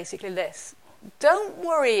Peter is basically this: don't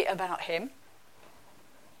worry about him.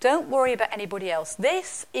 Don't worry about anybody else.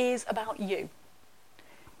 This is about you.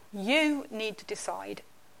 You need to decide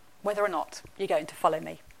whether or not you're going to follow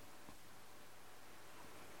me.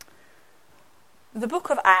 The book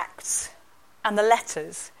of Acts and the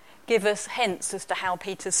letters give us hints as to how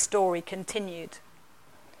Peter's story continued.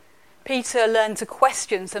 Peter learned to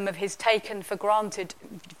question some of his taken-for-granted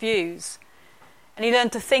views, and he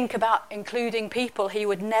learned to think about including people he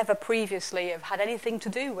would never previously have had anything to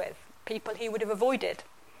do with, people he would have avoided.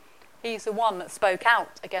 He's the one that spoke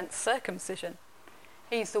out against circumcision.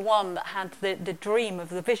 He's the one that had the dream of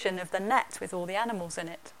the vision of the net with all the animals in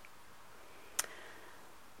it.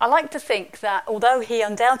 I like to think that although he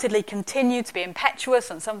undoubtedly continued to be impetuous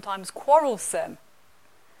and sometimes quarrelsome,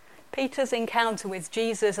 Peter's encounter with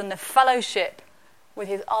Jesus and the fellowship with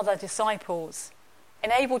his other disciples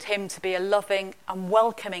enabled him to be a loving and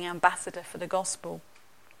welcoming ambassador for the gospel.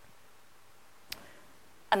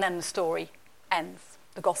 And then the story ends.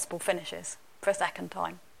 The gospel finishes for a second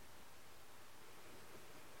time.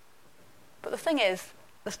 But the thing is,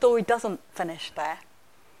 the story doesn't finish there.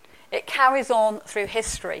 It carries on through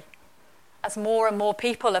history as more and more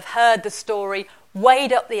people have heard the story,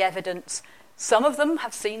 weighed up the evidence. Some of them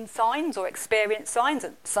have seen signs or experienced signs,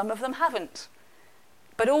 and some of them haven't.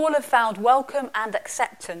 But all have found welcome and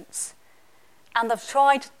acceptance, and have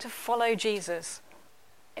tried to follow Jesus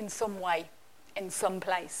in some way, in some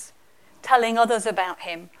place, telling others about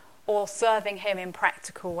him or serving him in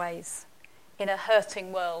practical ways in a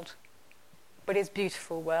hurting world, but his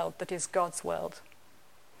beautiful world that is God's world.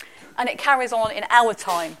 And it carries on in our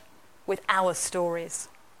time with our stories.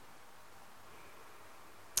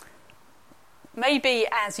 Maybe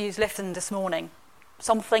as you've listened this morning,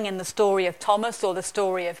 something in the story of Thomas or the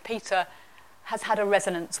story of Peter has had a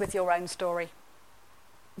resonance with your own story.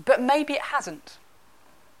 But maybe it hasn't.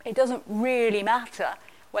 It doesn't really matter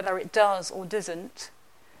whether it does or doesn't.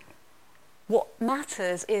 What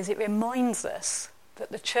matters is it reminds us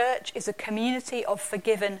that the church is a community of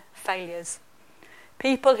forgiven failures.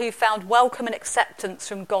 People who found welcome and acceptance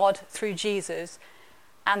from God through Jesus,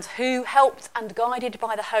 and who, helped and guided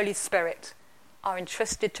by the Holy Spirit, are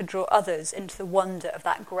entrusted to draw others into the wonder of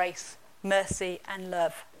that grace, mercy, and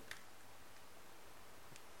love.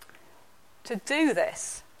 To do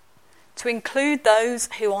this, to include those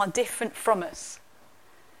who are different from us,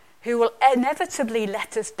 who will inevitably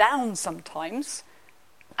let us down sometimes,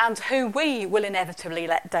 and who we will inevitably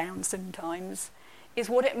let down sometimes, is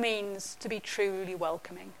what it means to be truly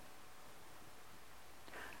welcoming.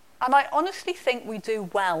 And I honestly think we do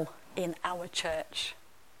well in our church.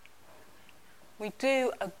 We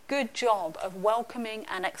do a good job of welcoming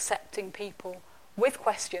and accepting people with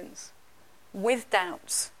questions, with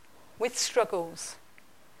doubts, with struggles,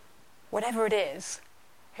 whatever it is,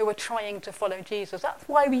 who are trying to follow Jesus. That's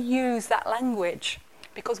why we use that language,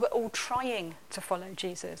 because we're all trying to follow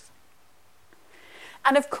Jesus.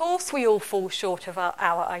 And of course we all fall short of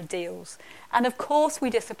our ideals. And of course we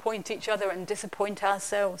disappoint each other and disappoint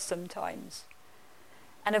ourselves sometimes.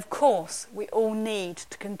 And of course we all need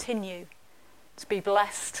to continue to be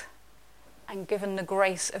blessed and given the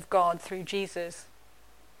grace of God through Jesus.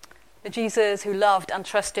 The Jesus who loved and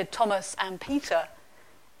trusted Thomas and Peter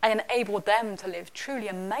and enabled them to live truly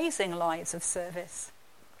amazing lives of service.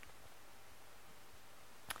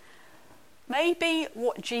 Maybe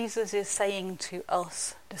what Jesus is saying to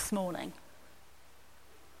us this morning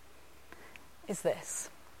is this: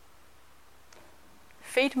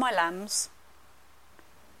 feed my lambs,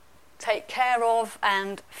 take care of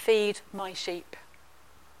and feed my sheep.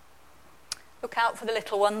 Look out for the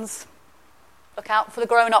little ones, look out for the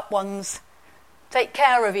grown-up ones, take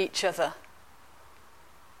care of each other.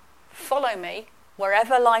 Follow me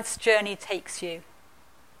wherever life's journey takes you.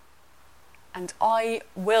 and I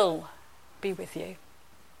will be with you.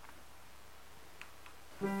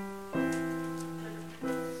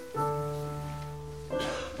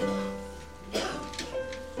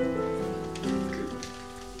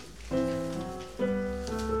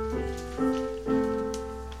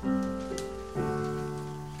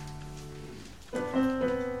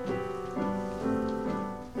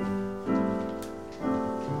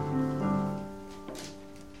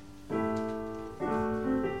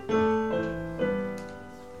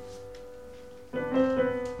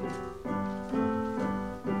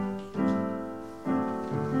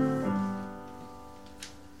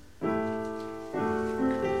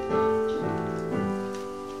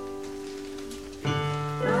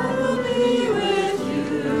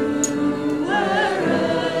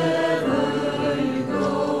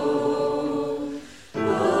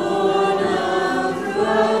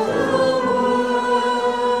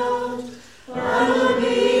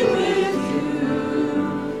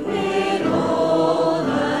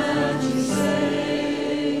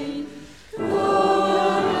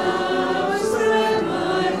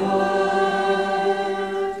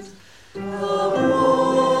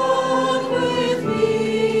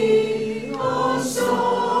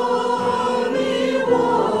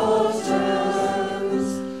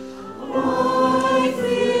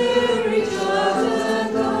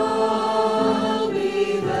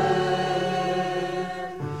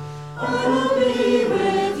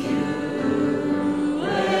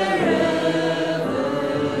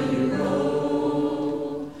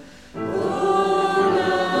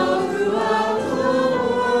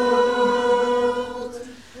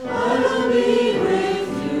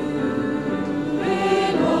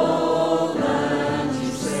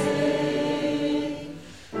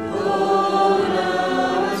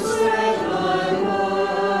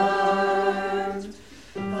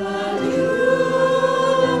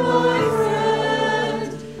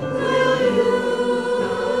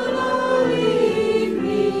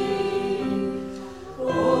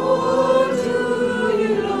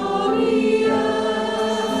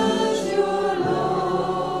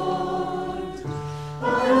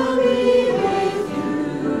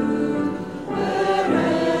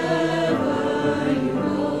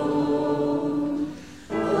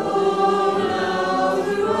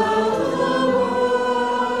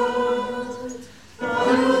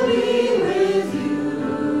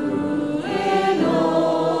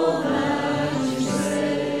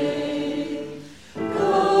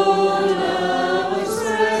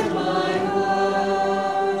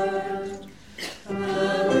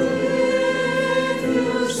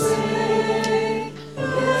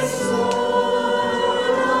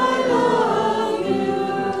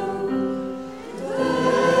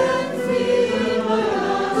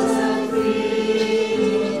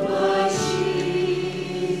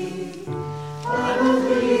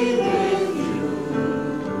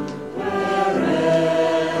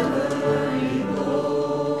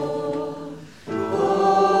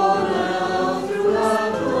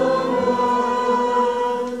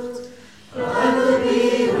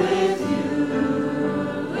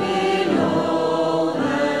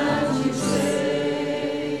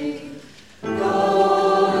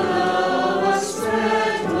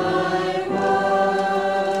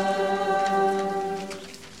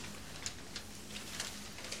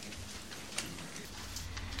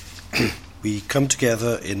 We come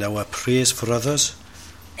together in our praise for others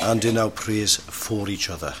and in our praise for each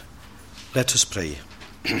other. Let us pray.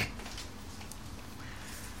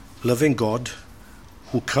 Loving God,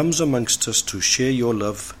 who comes amongst us to share your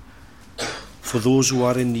love for those who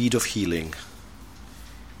are in need of healing,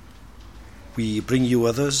 we bring you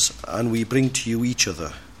others and we bring to you each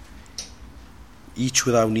other, each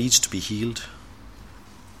with our needs to be healed,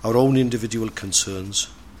 our own individual concerns,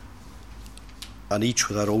 and each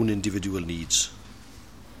with our own individual needs.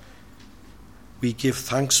 We give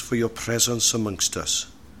thanks for your presence amongst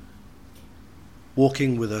us,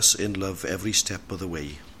 walking with us in love every step of the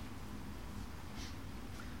way.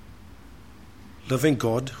 Loving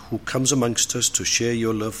God, who comes amongst us to share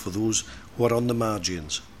your love for those who are on the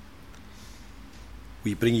margins,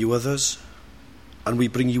 we bring you others and we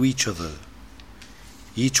bring you each other,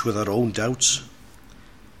 each with our own doubts,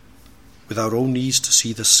 with our own needs to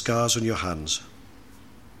see the scars on your hands.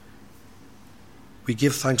 We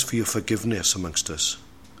give thanks for your forgiveness amongst us,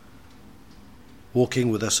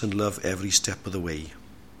 walking with us in love every step of the way.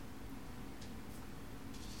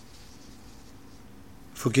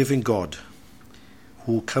 Forgiving God,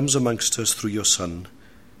 who comes amongst us through your Son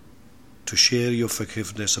to share your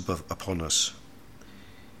forgiveness upon us.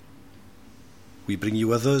 We bring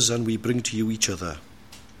you others and we bring to you each other,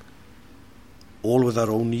 all with our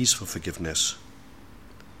own needs for forgiveness.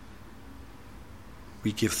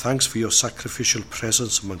 We give thanks for your sacrificial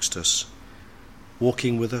presence amongst us,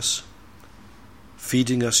 walking with us,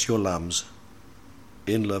 feeding us your lambs,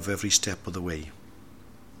 in love every step of the way.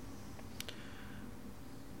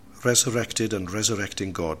 Resurrected and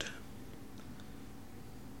resurrecting God,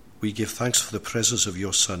 we give thanks for the presence of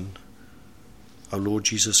your Son, our Lord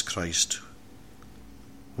Jesus Christ,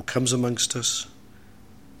 who comes amongst us,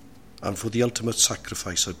 and for the ultimate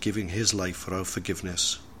sacrifice of giving his life for our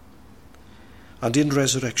forgiveness. And in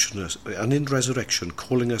resurrection,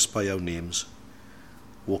 calling us by our names,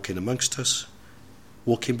 walking amongst us,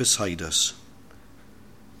 walking beside us,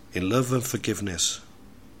 in love and forgiveness,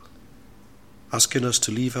 asking us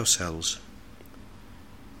to leave ourselves,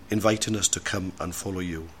 inviting us to come and follow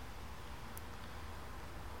you.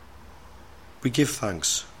 We give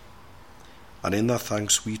thanks, and in that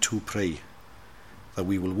thanks we too pray that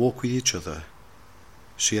we will walk with each other,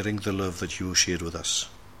 sharing the love that you shared with us,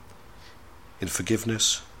 in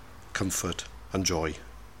forgiveness, comfort and joy.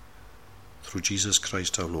 Through Jesus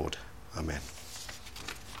Christ our Lord. Amen.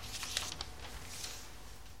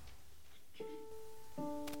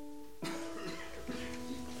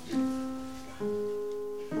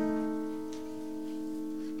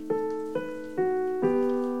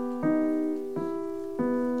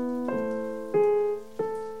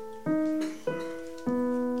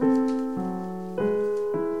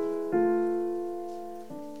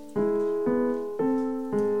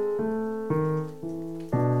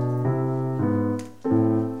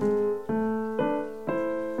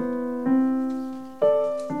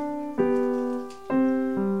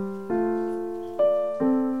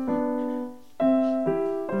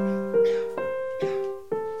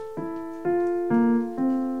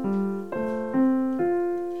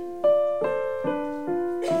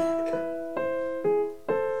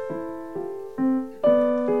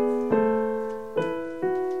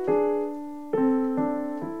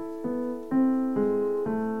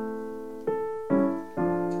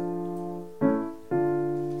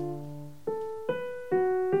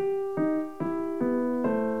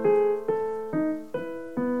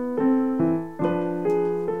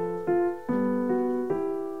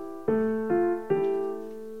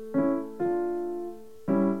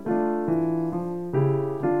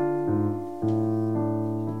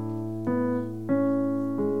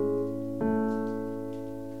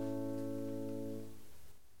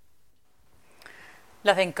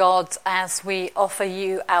 Loving God, as we offer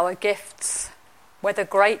you our gifts, whether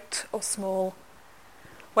great or small,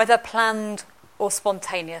 whether planned or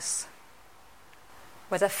spontaneous,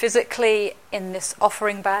 whether physically in this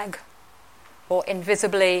offering bag or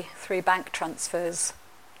invisibly through bank transfers.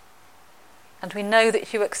 And we know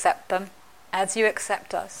that you accept them as you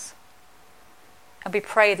accept us. And we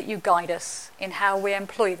pray that you guide us in how we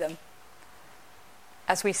employ them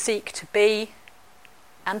as we seek to be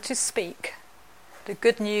and to speak the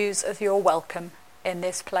good news of your welcome in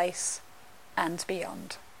this place and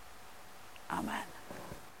beyond. Amen.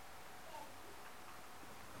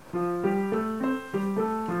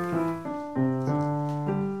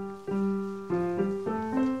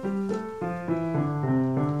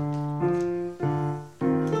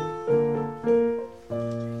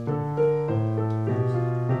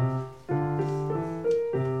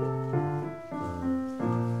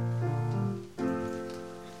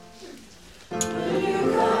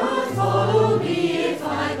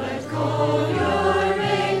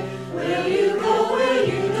 Will you go where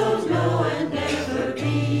you don't know and never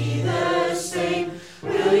be there?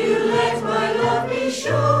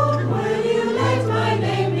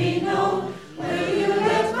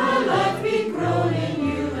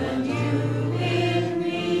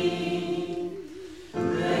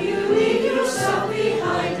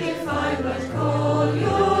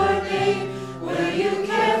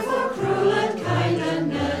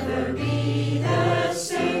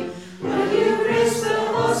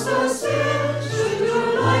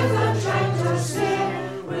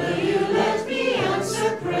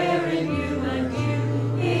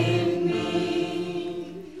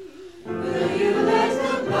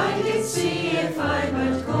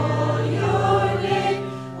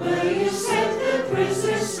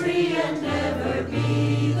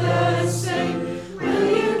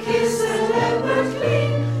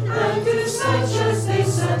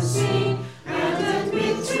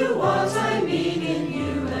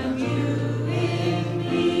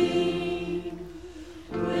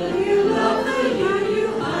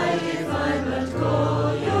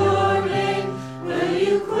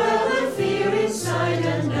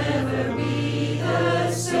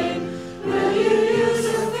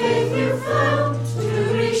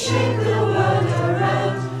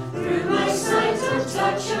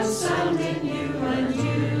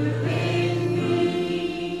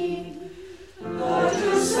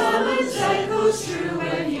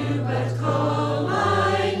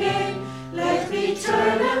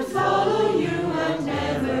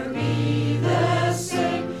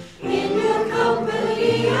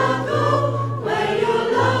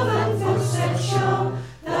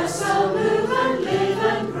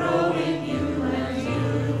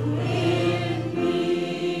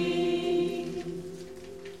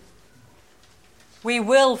 We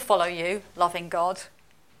will follow you, loving God,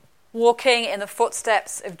 walking in the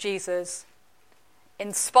footsteps of Jesus,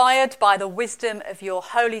 inspired by the wisdom of your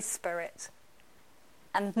Holy Spirit,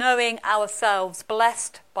 and knowing ourselves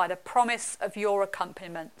blessed by the promise of your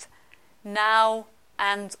accompaniment, now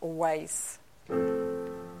and always.